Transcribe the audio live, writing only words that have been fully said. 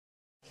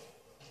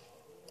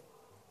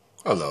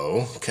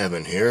Hello,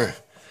 Kevin here.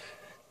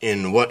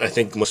 In what I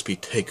think must be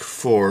take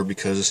 4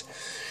 because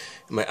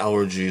my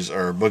allergies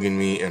are bugging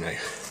me and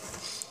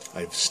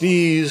I've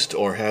sneezed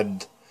or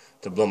had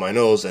to blow my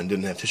nose and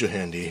didn't have tissue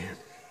handy.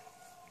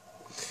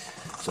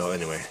 So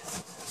anyway,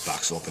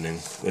 box opening.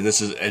 And this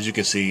is, as you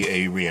can see,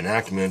 a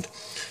reenactment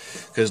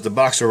because the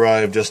box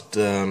arrived just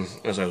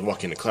as I was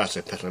walking to class.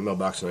 I passed my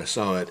mailbox and I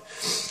saw it.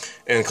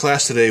 And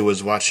class today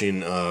was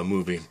watching a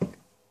movie.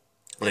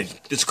 I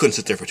just couldn't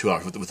sit there for 2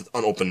 hours with an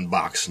unopened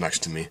box next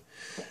to me.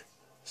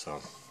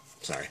 So,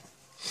 sorry.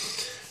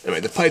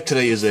 Anyway, the pipe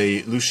today is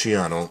a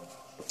Luciano.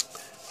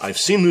 I've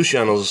seen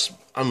Lucianos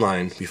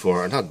online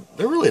before.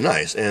 They're really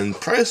nice, and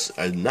price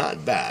is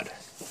not bad.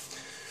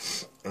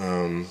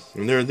 And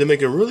they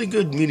make a really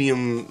good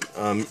medium,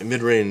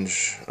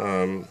 mid-range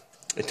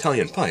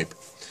Italian pipe.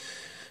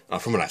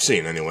 From what I've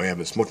seen, anyway. I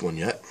haven't smoked one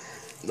yet.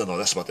 Although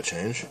that's about to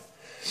change.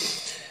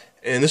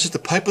 And this is the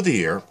pipe of the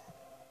year.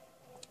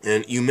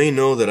 And you may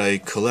know that I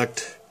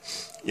collect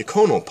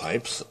Yakono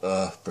pipes,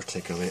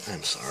 particularly.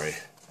 I'm sorry.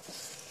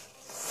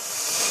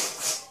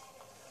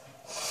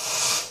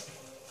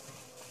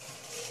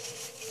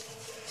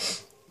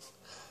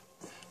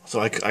 So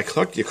I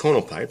collect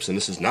Yakono pipes, and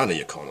this is not a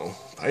Yakono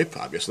pipe,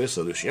 obviously. It's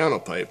a Luciano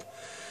pipe.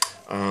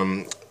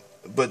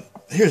 But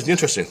here's the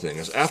interesting thing,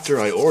 is after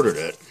I ordered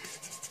it,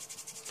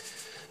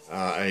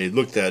 I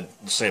looked at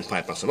the same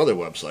pipe on some other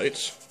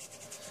websites,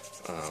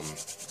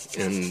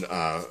 and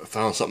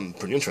found something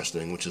pretty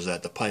interesting, which is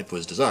that the pipe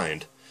was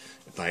designed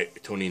by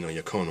Tonino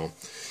Yakono,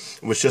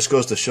 which just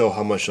goes to show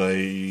how much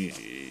I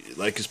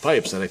like his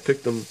pipes, that I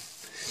picked them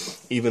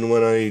even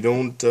when I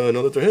don't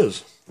know that they're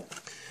his.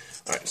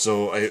 Alright,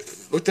 so I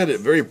looked at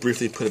it very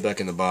briefly, put it back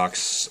in the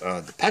box.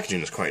 The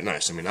packaging is quite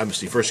nice. I mean,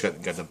 obviously first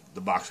got the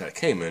box that it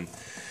came in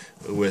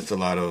with a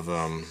lot of,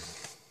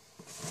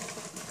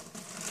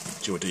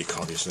 gee, what do you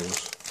call these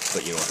things?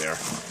 But you know what they are.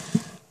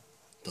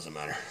 Doesn't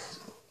matter.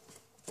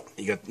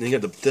 You got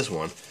this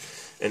one,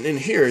 and in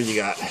here you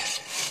got,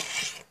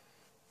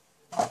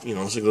 you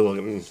know, it's like a little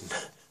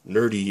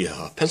nerdy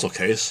pencil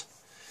case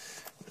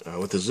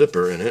with a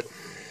zipper in it.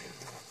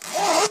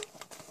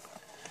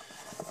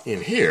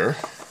 In here,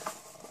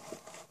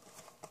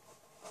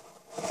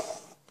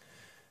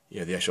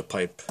 yeah, the actual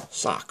pipe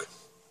sock.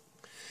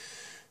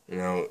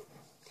 Now,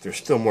 there's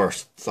still more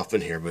stuff in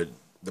here, but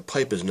the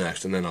pipe is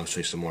next, and then I'll show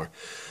you some more.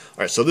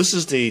 Alright, so this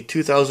is the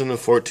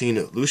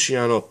 2014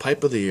 Luciano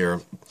Pipe of the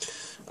Year,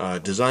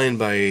 designed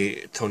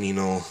by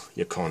Tonino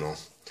Yakono.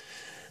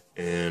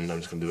 And I'm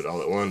just going to do it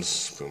all at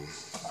once. Boom.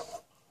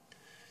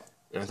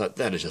 And I thought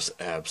that is just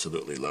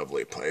absolutely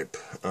lovely pipe.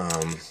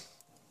 The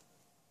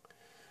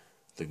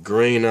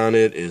grain on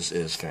it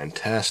is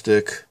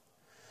fantastic.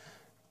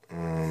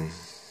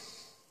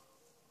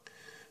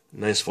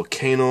 Nice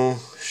volcano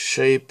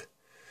shape.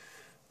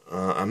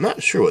 I'm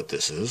not sure what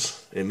this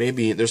is. It may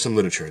be, there's some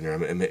literature in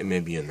there. It may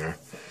be in there.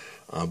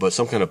 But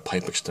some kind of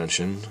pipe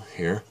extension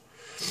here.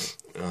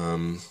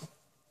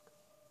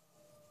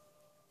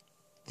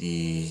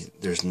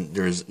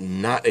 There's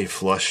not a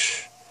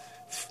flush.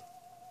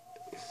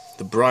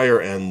 The briar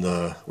and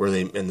the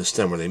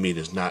stem where they meet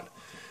is not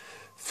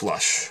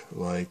flush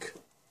like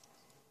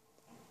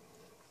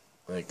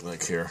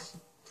here.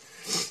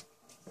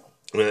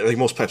 I mean, like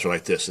most pipes are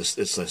like this.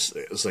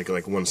 It's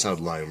like one solid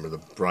line with the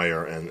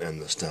briar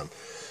and the stem,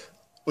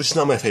 which is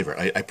not my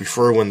favorite. I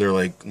prefer when they're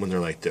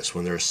like this,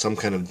 when there's some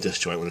kind of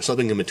disjoint, when there's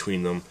something in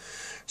between them,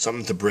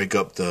 something to break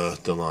up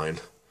the line.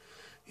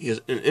 He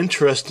has an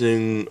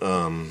interesting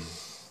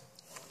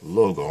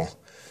logo.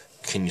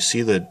 Can you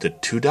see the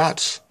 2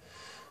 dots?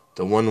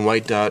 The one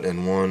white dot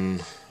and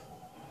one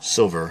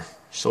silver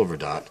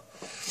dot.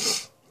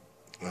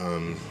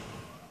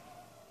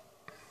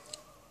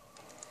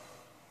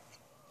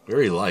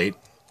 Very light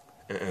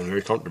and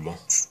very comfortable.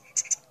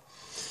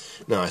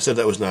 Now, I said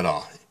that was not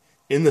all.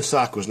 In the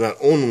sock was not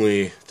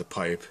only the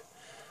pipe,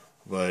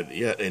 but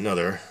yet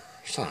another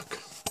sock.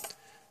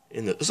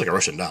 It's like a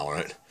Russian doll,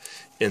 right?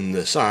 In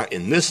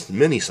this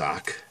mini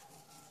sock,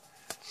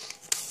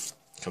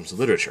 comes the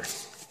literature.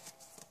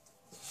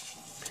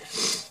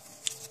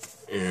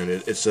 And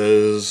it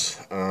says,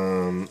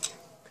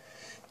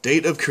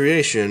 date of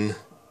creation,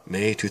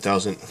 May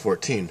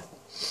 2014.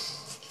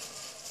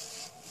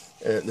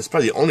 And it's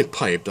probably the only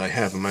pipe that I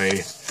have in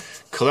my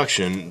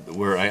collection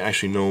where I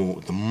actually know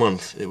the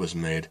month it was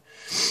made.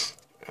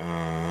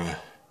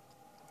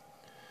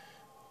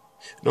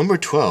 Number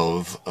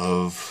 12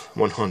 of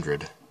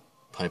 100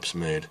 pipes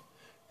made.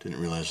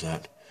 Didn't realize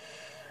that.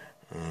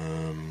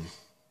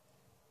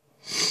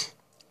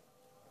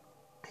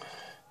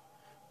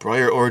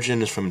 Briar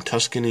origin is from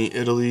Tuscany,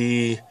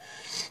 Italy.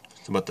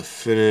 It's about the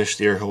finish,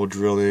 the air hole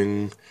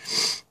drilling.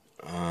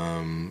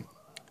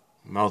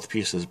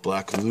 Mouthpiece is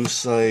black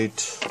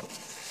lucite.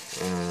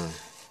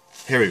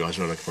 Here we go, that's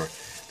what I'm looking for.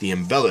 The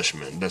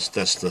embellishment,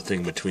 that's the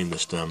thing between the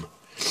stem.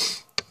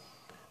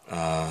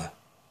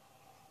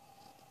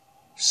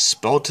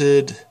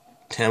 Spelted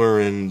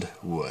tamarind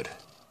wood.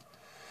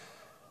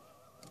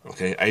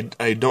 Okay,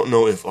 I don't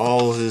know if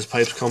all of his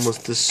pipes come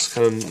with this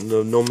kind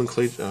of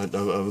nomenclature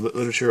of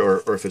literature,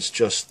 or if it's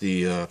just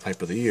the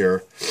pipe of the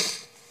year.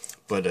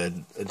 But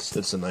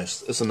it's a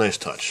nice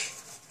touch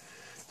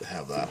to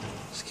have that.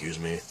 Excuse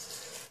me.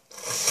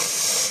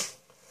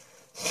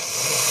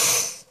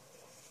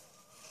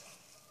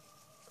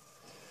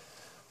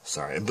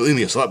 Sorry, believe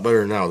me, it's a lot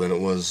better now than it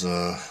was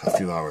a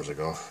few hours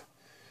ago.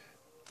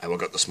 I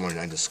woke up this morning,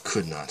 I just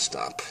could not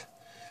stop.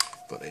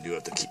 But I do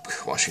have to keep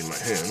washing my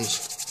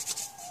hands.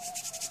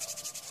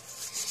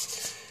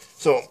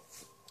 So,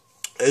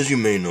 as you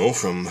may know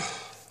from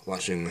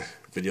watching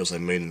videos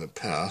I've made in the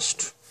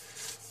past,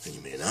 and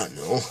you may not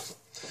know,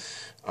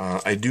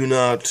 I do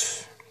not,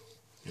 it's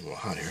a little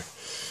hot here,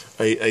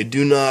 I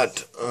do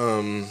not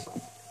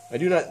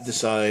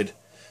decide,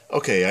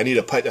 okay, I need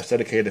a pipe that's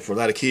dedicated for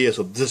Latakia,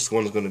 so this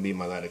one's going to be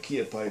my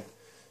Latakia pipe.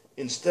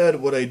 Instead,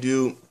 what I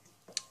do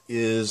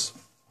is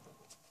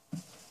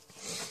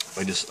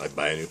I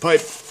buy a new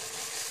pipe,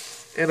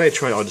 and I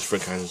try all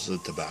different kinds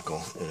of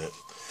tobacco in it.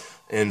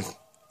 And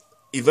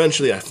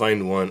eventually I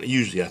find one,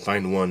 usually I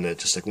find one that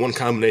just like one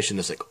combination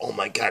that's like, oh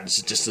my god,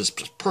 this is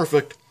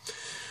perfect.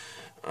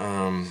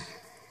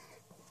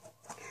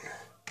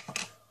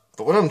 But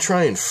what I'm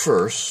trying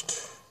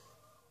first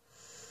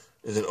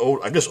is an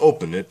old, I just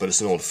opened it, but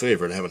it's an old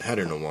favorite, I haven't had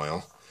it in a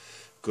while.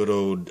 Good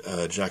old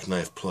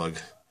jackknife plug.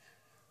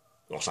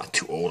 Well, it's not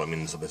too old, I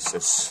mean,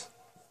 it's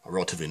a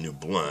relatively new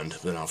blend,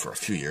 been out for a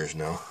few years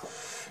now.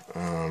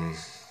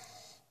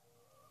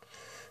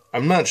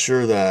 I'm not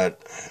sure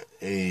that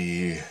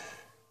I'm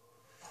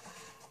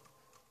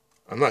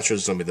not sure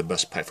this is going to be the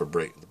best pipe for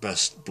the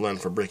best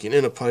blend for breaking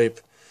in a pipe,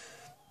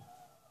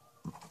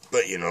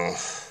 but you know,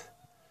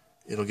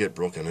 it'll get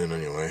broken in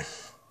anyway,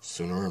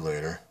 sooner or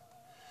later.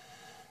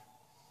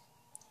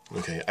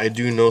 Okay, I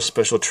do no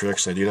special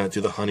tricks. I do not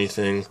do the honey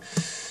thing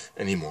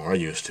anymore. I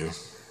used to.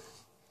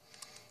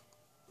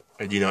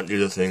 I do not do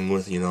the thing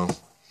with, you know,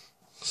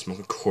 smoke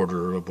a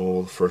quarter of a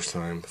bowl the first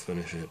time,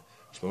 finish it.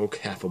 Smoke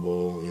half a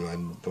bowl, you know,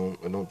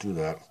 I don't do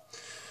that.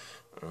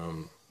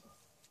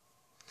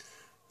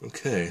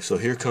 Okay, so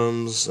here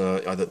comes I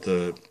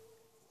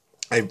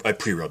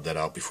pre-rubbed that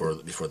out before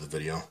the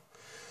video.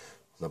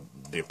 That'd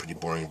be a pretty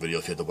boring video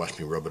if you had to watch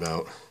me rub it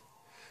out,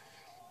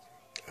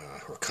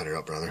 or cut it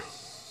up rather.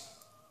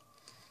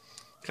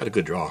 Got a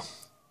good draw.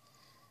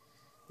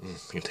 You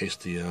can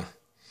taste the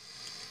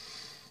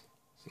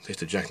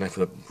jackknife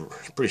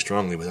pretty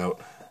strongly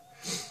without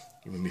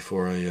even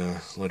before I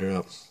light it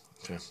up.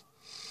 Okay.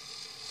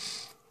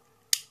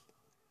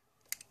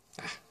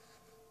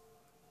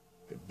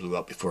 It blew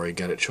out before I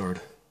got it charred.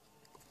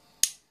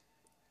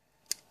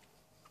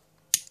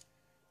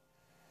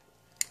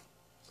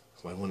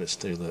 Why wouldn't it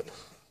stay lit?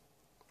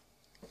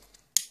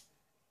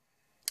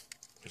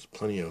 There's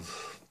plenty of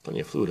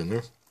fluid in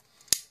there.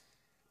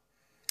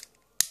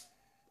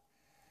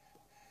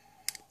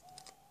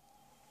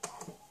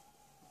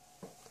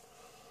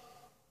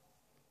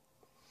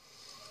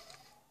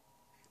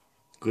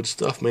 Good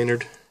stuff,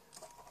 Maynard.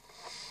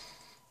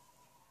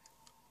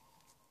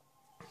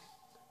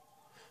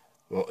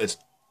 Well, it's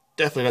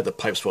definitely not the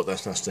pipe's fault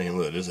that's not staying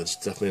lit, is it? It's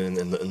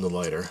definitely in the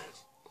lighter.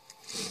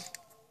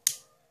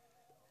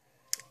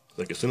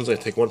 Like, as soon as I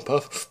take one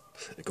puff,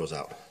 it goes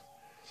out.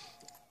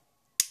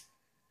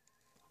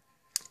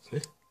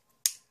 See?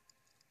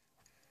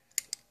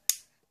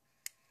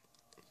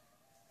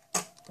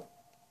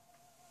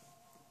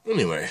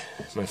 Anyway,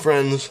 my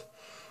friends,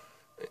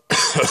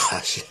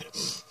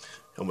 shit.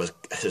 Almost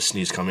a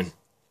sneeze coming.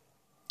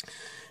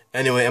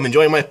 Anyway, I'm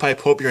enjoying my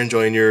pipe. Hope you're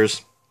enjoying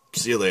yours.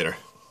 See you later.